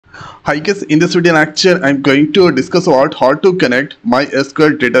Hi guys, in this video lecture I'm going to discuss about how to connect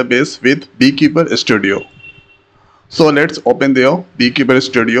MySQL database with Beekeeper Studio. So let's open there Beekeeper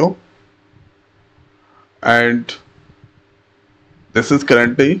Studio, and this is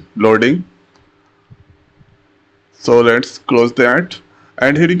currently loading. So let's close that,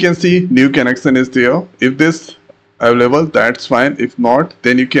 and here you can see new connection is there. If this available, that's fine. If not,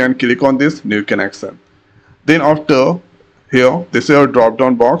 then you can click on this new connection. Then after here, this is your drop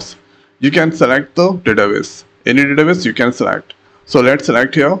down box. You can select the database. Any database you can select. So let's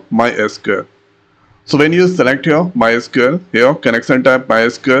select here MySQL. So when you select here MySQL, here connection type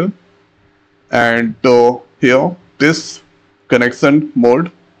MySQL, and here this connection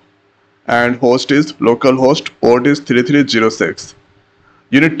mode and host is localhost, port is 3306.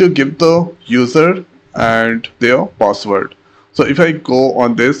 You need to give the user and their password. So if I go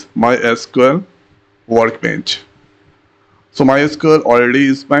on this MySQL workbench, so MySQL already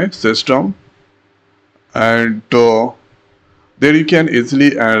is my system, and there you can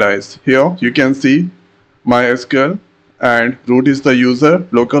easily analyze. Here you can see MySQL and root is the user,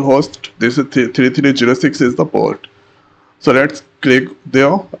 localhost, this is 3306 is the port. So let's click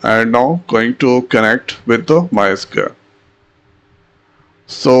there, and now going to connect with the MySQL.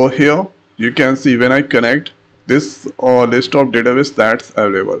 So here you can see when I connect this list of database that's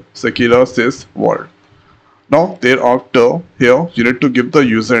available, Sakila says world. Now thereafter here you need to give the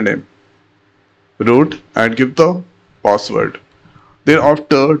username, root, and give the password.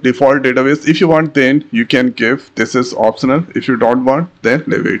 Thereafter default database, if you want then you can give, this is optional. If you don't want then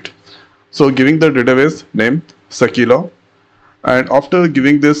leave it. So giving the database name Sakila, and after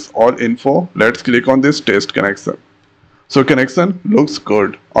giving this all info, let's click on this test connection. So connection looks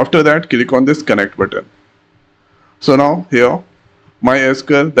good. After that click on this connect button. So now here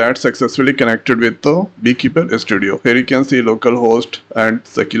MySQL that's successfully connected with the Beekeeper Studio. Here you can see localhost and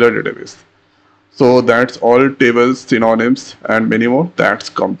Sakila database. So that's all tables, synonyms, and many more that's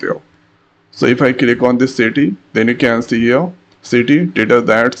come there. So if I click on this city, then you can see here city data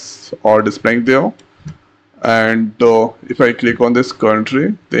that's all displaying there. And if I click on this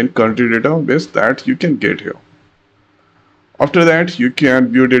country, then country database that you can get here. After that you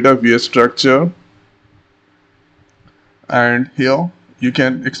can view data via structure, and here you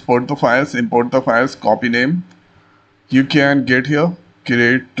can export the files, import the files, copy name. You can get here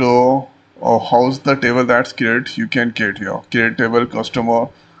create how's the table that's create, you can get here create table, customer,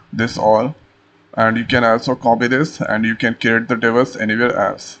 this all, and you can also copy this and you can create the tables anywhere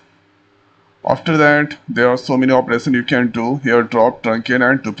else. After that there are so many operations you can do here, drop, truncate,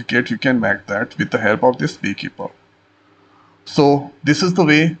 and duplicate. You can make that with the help of this Beekeeper. So this is the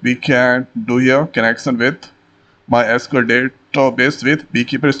way we can do here connection with MySQL database with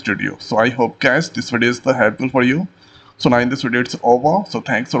Beekeeper Studio. So I hope guys this video is helpful for you. So now in this video it's over. So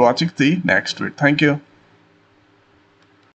thanks for watching. See you next week. Thank you.